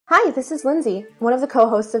Hi, this is Lindsay, one of the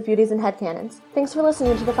co-hosts of Beauties and Headcanons. Thanks for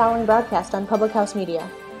listening to the following broadcast on Public House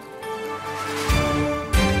Media.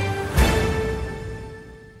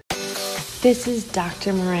 This is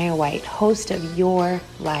Dr. Mariah White, host of Your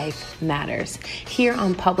Life Matters, here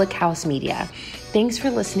on Public House Media. Thanks for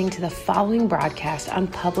listening to the following broadcast on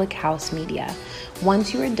Public House Media.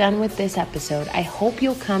 Once you are done with this episode, I hope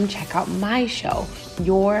you'll come check out my show,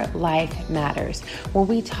 Your Life Matters, where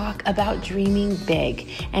we talk about dreaming big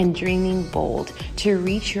and dreaming bold to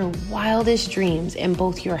reach your wildest dreams in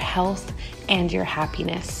both your health and your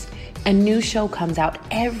happiness. A new show comes out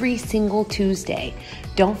every single Tuesday.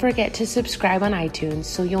 Don't forget to subscribe on iTunes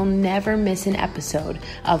so you'll never miss an episode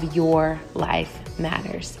of Your Life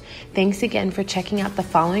Matters. Thanks again for checking out the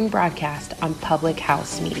following broadcast on Public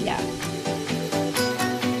House Media.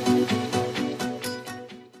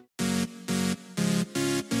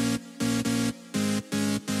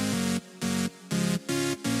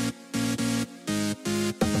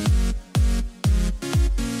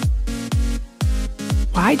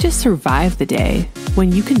 Why just survive the day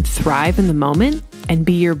when you can thrive in the moment and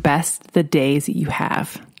be your best the days that you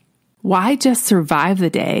have? Why just survive the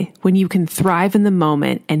day when you can thrive in the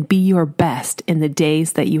moment and be your best in the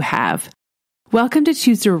days that you have? Welcome to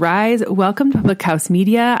Choose to Rise. Welcome to Public House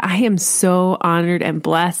Media. I am so honored and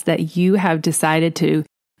blessed that you have decided to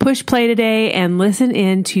push play today and listen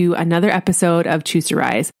in to another episode of Choose to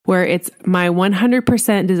Rise, where it's my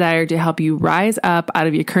 100% desire to help you rise up out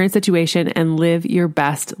of your current situation and live your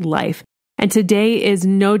best life. And today is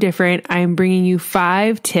no different. I am bringing you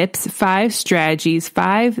 5 tips, 5 strategies,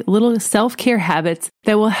 5 little self-care habits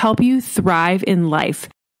that will help you thrive in life.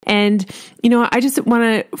 And, I just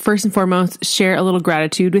want to first and foremost share a little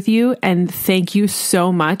gratitude with you and thank you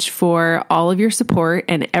so much for all of your support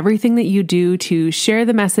and everything that you do to share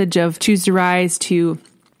the message of Choose to Rise, to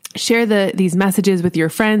share these messages with your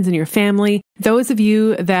friends and your family. Those of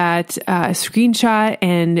you that screenshot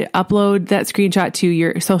and upload that screenshot to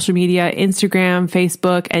your social media, Instagram,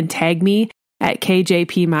 Facebook, and tag me at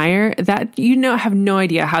KJP Meyer, that have no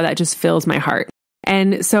idea how that just fills my heart.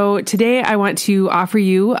 And so today I want to offer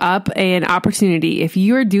you up an opportunity. If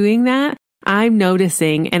you're doing that, I'm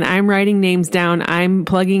noticing and I'm writing names down. I'm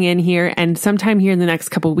plugging in here, and sometime here in the next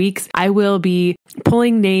couple weeks, I will be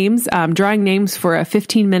pulling names, drawing names for a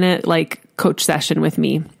 15-minute coach session with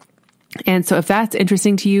me. And so if that's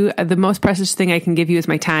interesting to you, the most precious thing I can give you is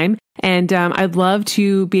my time. And I'd love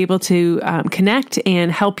to be able to connect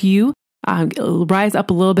and help you rise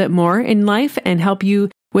up a little bit more in life and help you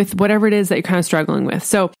with whatever it is that you're kind of struggling with.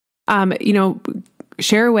 So,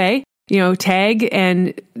 share away, tag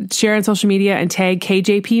and share on social media and tag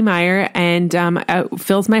KJP Meyer, and it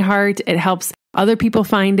fills my heart. It helps other people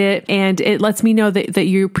find it, and it lets me know that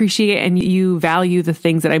you appreciate and you value the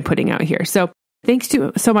things that I'm putting out here. So thanks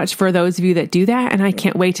so much for those of you that do that. And I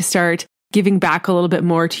can't wait to start giving back a little bit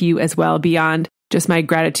more to you as well, beyond just my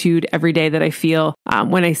gratitude every day that I feel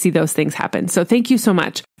when I see those things happen. So thank you so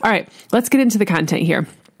much. All right, let's get into the content here.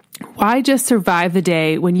 Why just survive the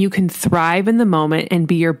day when you can thrive in the moment and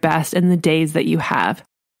be your best in the days that you have?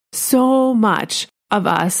 So much of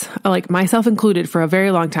us, like myself included for a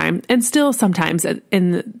very long time, and still sometimes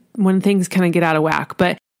when things kind of get out of whack,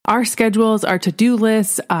 but our schedules, our to-do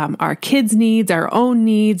lists, our kids' needs, our own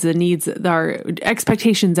needs, our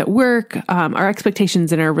expectations at work, our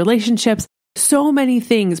expectations in our relationships, so many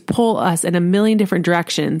things pull us in a million different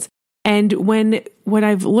directions. And what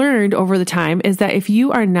I've learned over the time is that if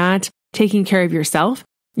you are not taking care of yourself,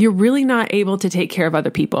 you're really not able to take care of other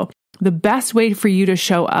people. The best way for you to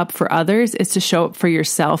show up for others is to show up for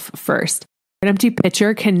yourself first. An empty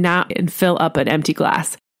pitcher cannot fill up an empty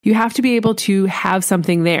glass. You have to be able to have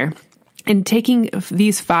something there. And taking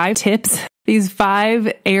these 5 tips, these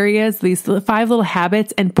 5 areas, these 5 little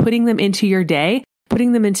habits, and putting them into your day,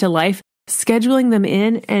 putting them into life, scheduling them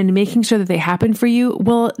in and making sure that they happen for you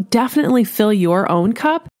will definitely fill your own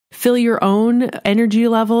cup, fill your own energy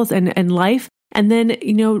levels and life. And then,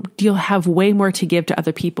 you'll have way more to give to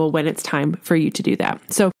other people when it's time for you to do that.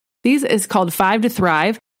 So these is called 5 to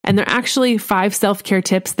Thrive. And they're actually 5 self-care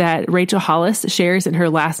tips that Rachel Hollis shares in her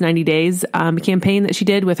last 90 days campaign that she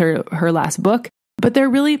did with her last book. But they're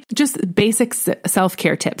really just basic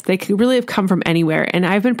self-care tips. They could really have come from anywhere. And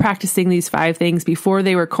I've been practicing these 5 things before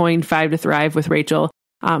they were coined 5 to Thrive with Rachel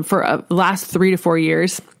for the last 3 to 4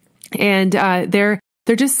 years. And they're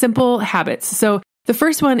just simple habits. So the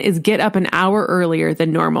first one is get up an hour earlier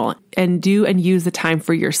than normal and use the time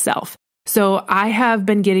for yourself. So I have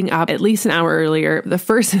been getting up at least an hour earlier. The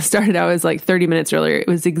first started out as 30 minutes earlier. It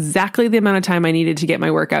was exactly the amount of time I needed to get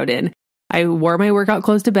my workout in. I wore my workout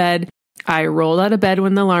clothes to bed. I rolled out of bed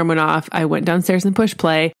when the alarm went off. I went downstairs and pushed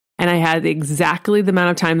play. and I had exactly the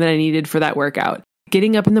amount of time that I needed for that workout.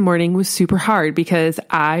 Getting up in the morning was super hard because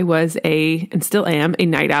I was and still am, a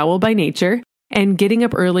night owl by nature, and getting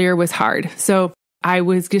up earlier was hard. So I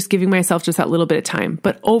was just giving myself just that little bit of time.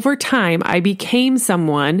 But over time, I became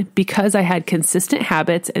someone, because I had consistent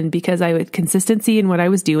habits and because I had consistency in what I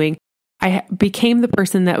was doing, I became the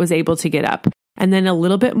person that was able to get up. And then a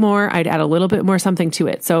little bit more, I'd add a little bit more something to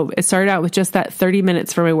it. So it started out with just that 30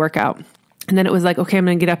 minutes for my workout. And then it was like, okay, I'm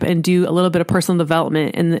going to get up and do a little bit of personal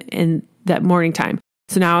development in that morning time.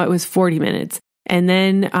 So now it was 40 minutes. And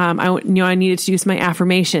then I needed to do some of my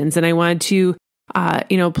affirmations, and I wanted to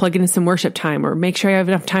plug in some worship time, or make sure I have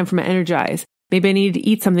enough time for my energize. Maybe I needed to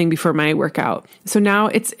eat something before my workout. So now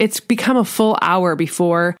it's become a full hour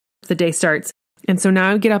before the day starts. And so now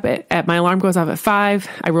I get up at my alarm goes off at 5.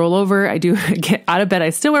 I roll over. I get out of bed. I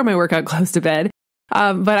still wear my workout clothes to bed.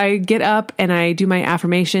 But I get up and I do my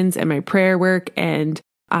affirmations and my prayer work and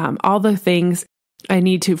all the things I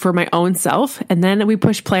need to for my own self. And then we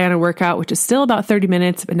push play on a workout, which is still about 30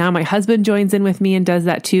 minutes. But now my husband joins in with me and does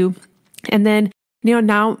that too. And then,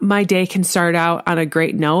 now my day can start out on a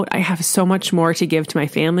great note. I have so much more to give to my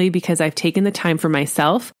family because I've taken the time for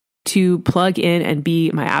myself to plug in and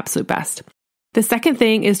be my absolute best. The second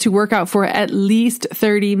thing is to work out for at least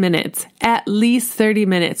 30 minutes,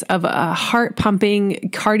 of a heart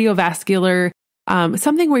pumping, cardiovascular,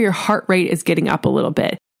 something where your heart rate is getting up a little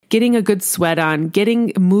bit, getting a good sweat on,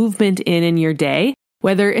 getting movement in your day,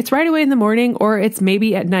 whether it's right away in the morning or it's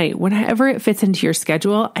maybe at night, whenever it fits into your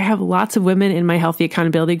schedule. I have lots of women in my healthy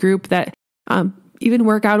accountability group that even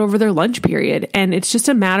work out over their lunch period. And it's just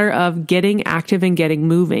a matter of getting active and getting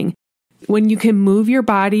moving. When you can move your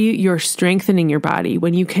body, you're strengthening your body.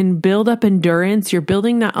 When you can build up endurance, you're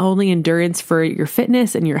building not only endurance for your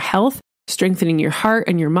fitness and your health, strengthening your heart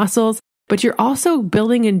and your muscles, but you're also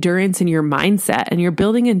building endurance in your mindset, and you're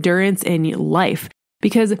building endurance in your life.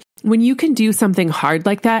 Because when you can do something hard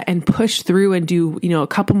like that and push through and do, a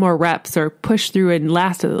couple more reps, or push through and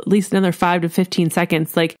last at least another 5 to 15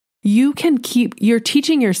 seconds, you're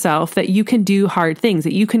teaching yourself that you can do hard things,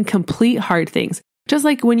 that you can complete hard things. Just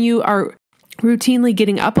like when you are routinely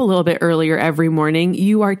getting up a little bit earlier every morning,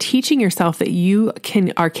 you are teaching yourself that you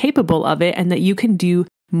are capable of it and that you can do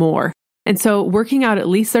more. And so working out at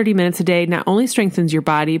least 30 minutes a day not only strengthens your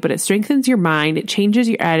body, but it strengthens your mind. It changes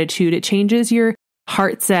your attitude. It changes your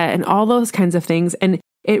heart set and all those kinds of things. And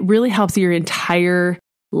it really helps your entire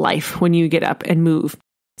life when you get up and move.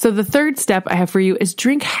 So the third step I have for you is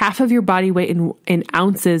drink half of your body weight in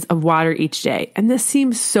ounces of water each day. And this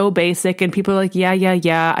seems so basic, and people are like,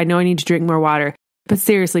 yeah, I know I need to drink more water. But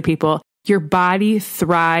seriously, people, your body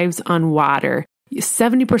thrives on water.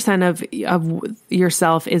 70% of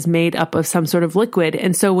yourself is made up of some sort of liquid.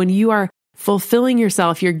 And so when you are fulfilling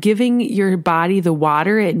yourself, you're giving your body the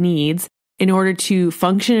water it needs in order to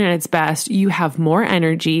function at its best. You have more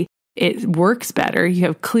energy. It works better. You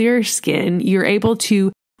have clearer skin. You're able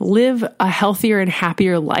to live a healthier and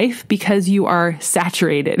happier life because you are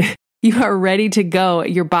saturated. You are ready to go.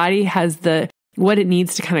 Your body has what it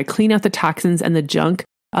needs to kind of clean out the toxins and the junk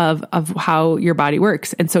of how your body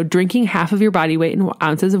works. And so drinking half of your body weight in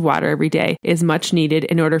ounces of water every day is much needed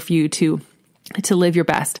in order for you to live your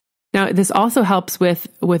best. Now, this also helps with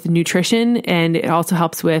nutrition, and it also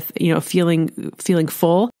helps with, feeling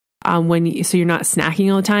full so you're not snacking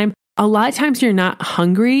all the time. A lot of times you're not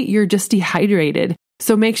hungry, you're just dehydrated.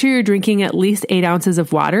 So make sure you're drinking at least 8 ounces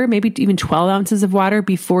of water, maybe even 12 ounces of water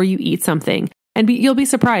before you eat something. And you'll be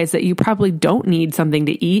surprised that you probably don't need something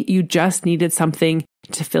to eat. You just needed something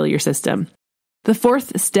to fill your system. The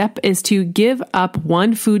fourth step is to give up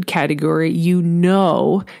one food category you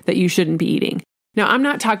know that you shouldn't be eating. Now, I'm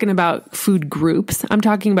not talking about food groups. I'm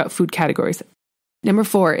talking about food categories. Number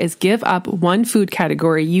 4 is give up one food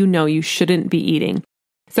category you know you shouldn't be eating.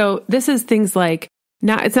 So this is things like,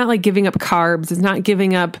 it's not like giving up carbs. It's not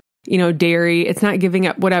giving up, dairy. It's not giving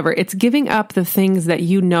up whatever. It's giving up the things that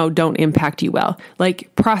you know don't impact you well,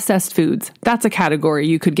 like processed foods. That's a category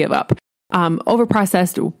you could give up.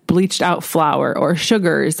 Overprocessed, bleached out flour or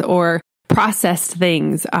sugars or processed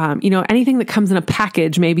things. Anything that comes in a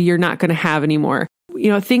package, maybe you're not going to have anymore.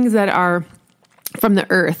 Things that are from the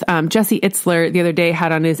earth. Jesse Itzler the other day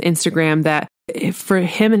had on his Instagram that for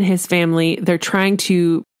him and his family, they're trying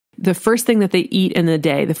to, the first thing that they eat in the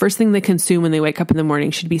day, the first thing they consume when they wake up in the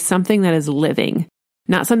morning should be something that is living,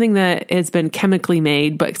 not something that has been chemically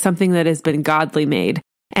made, but something that has been godly made.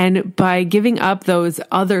 And by giving up those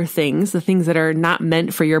other things, the things that are not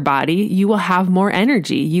meant for your body, you will have more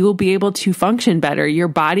energy. You will be able to function better. Your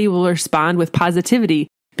body will respond with positivity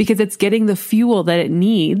because it's getting the fuel that it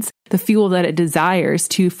needs, the fuel that it desires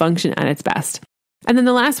to function at its best. And then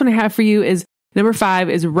the last one I have for you is number 5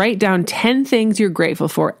 is write down 10 things you're grateful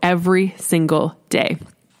for every single day.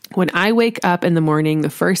 When I wake up in the morning, the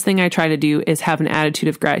first thing I try to do is have an attitude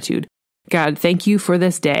of gratitude. God, thank you for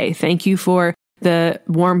this day. Thank you for the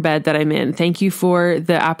warm bed that I'm in. Thank you for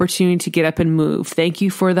the opportunity to get up and move. Thank you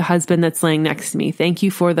for the husband that's laying next to me. Thank you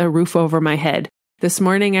for the roof over my head. This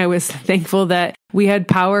morning, I was thankful that we had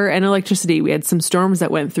power and electricity. We had some storms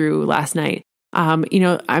that went through last night.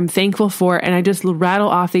 I'm thankful for, and I just rattle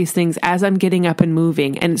off these things as I'm getting up and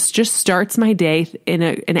moving. And it just starts my day in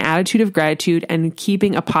an attitude of gratitude and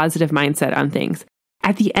keeping a positive mindset on things.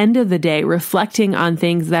 At the end of the day, reflecting on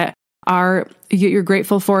things that you're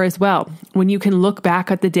grateful for as well. When you can look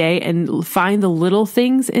back at the day and find the little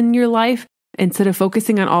things in your life, instead of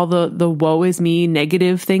focusing on all the woe is me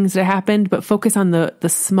negative things that happened, but focus on the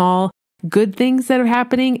small good things that are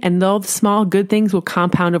happening, and those small good things will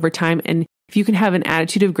compound over time. And if you can have an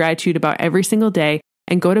attitude of gratitude about every single day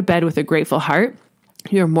and go to bed with a grateful heart,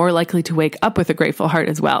 you're more likely to wake up with a grateful heart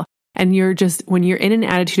as well. And when you're in an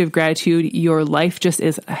attitude of gratitude, your life just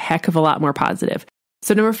is a heck of a lot more positive.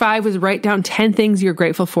 So number 5 was write down 10 things you're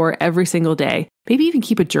grateful for every single day. Maybe even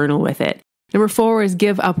keep a journal with it. Number 4 is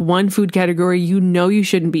give up one food category you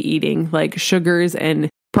shouldn't be eating, like sugars and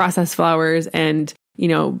processed flours and,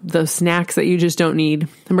 the snacks that you just don't need.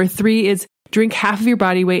 Number 3 is drink half of your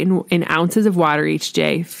body weight in ounces of water each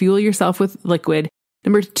day. Fuel yourself with liquid.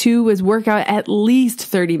 Number 2 is work out at least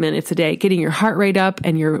 30 minutes a day, getting your heart rate up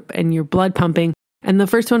and your blood pumping. And the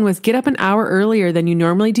first one was get up an hour earlier than you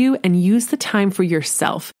normally do and use the time for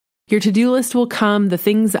yourself. Your to-do list will come, the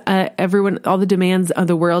things, all the demands of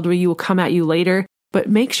the world will come at you later, but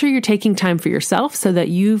make sure you're taking time for yourself so that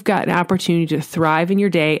you've got an opportunity to thrive in your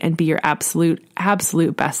day and be your absolute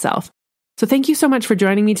best self. So thank you so much for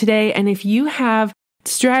joining me today. And if you have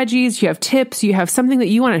strategies, you have tips, you have something that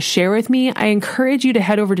you want to share with me, I encourage you to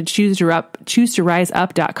head over to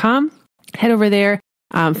choose2riseup.com. Head over there.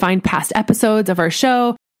 Find past episodes of our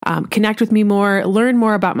show, connect with me more, learn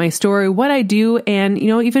more about my story, what I do, and,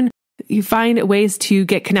 even you find ways to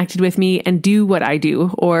get connected with me and do what I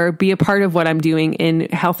do or be a part of what I'm doing in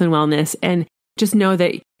health and wellness. And just know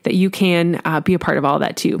that you can be a part of all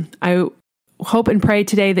that too. I hope and pray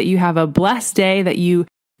today that you have a blessed day, that you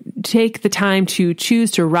take the time to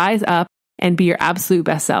choose to rise up and be your absolute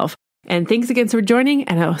best self. And thanks again for joining,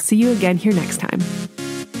 and I'll see you again here next time.